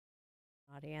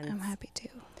Audience. I'm happy to.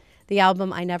 The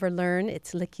album I Never Learn,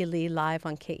 it's Lykke live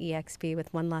on KEXP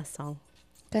with one last song.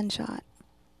 Gunshot.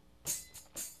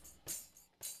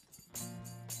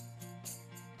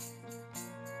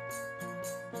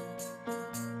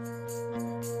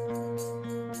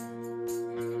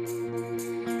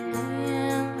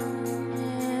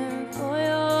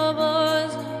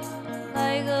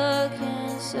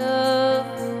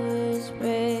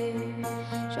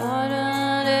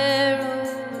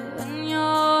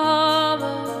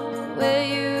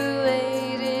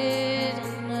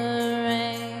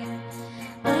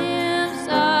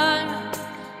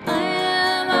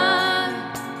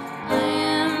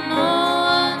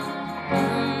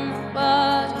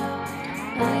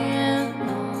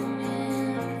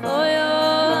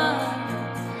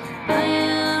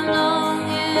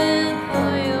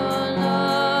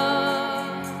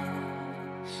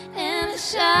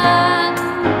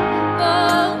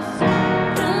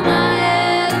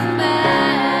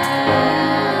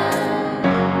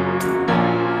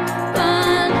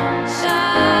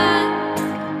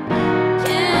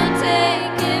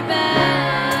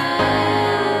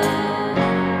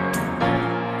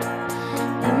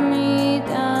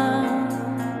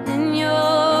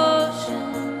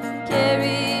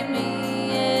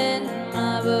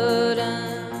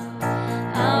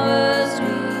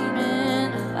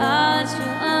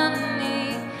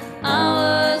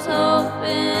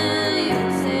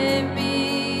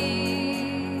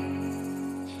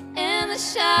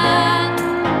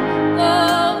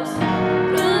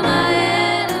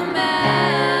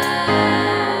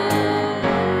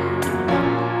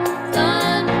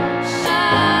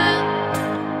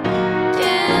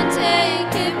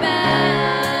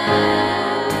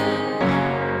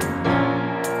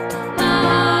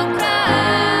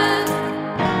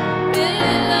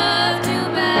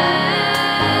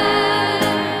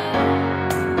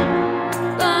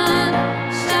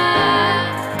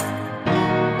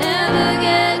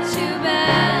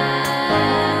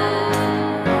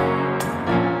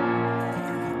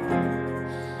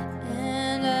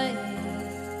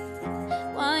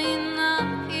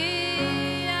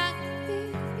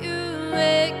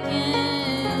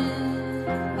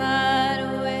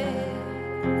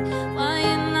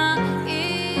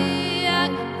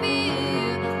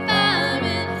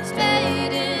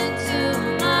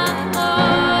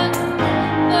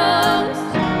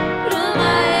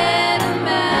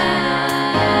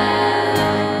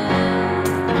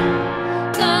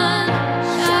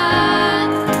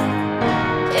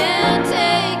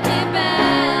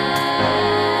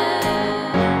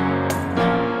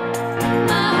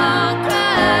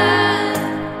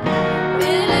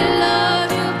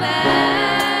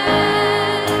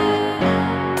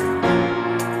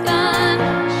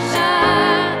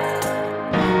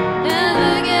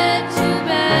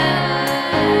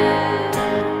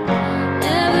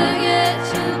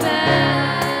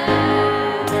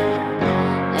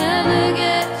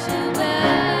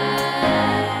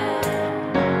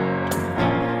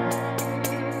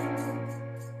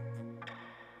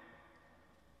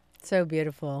 So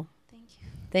beautiful. Thank you.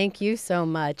 Thank you so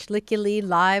much. Lykke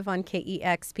live on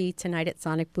KEXP tonight at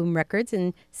Sonic Boom Records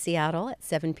in Seattle at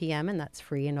 7 p.m. and that's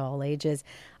free in all ages.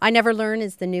 I Never Learn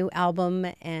is the new album,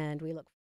 and we look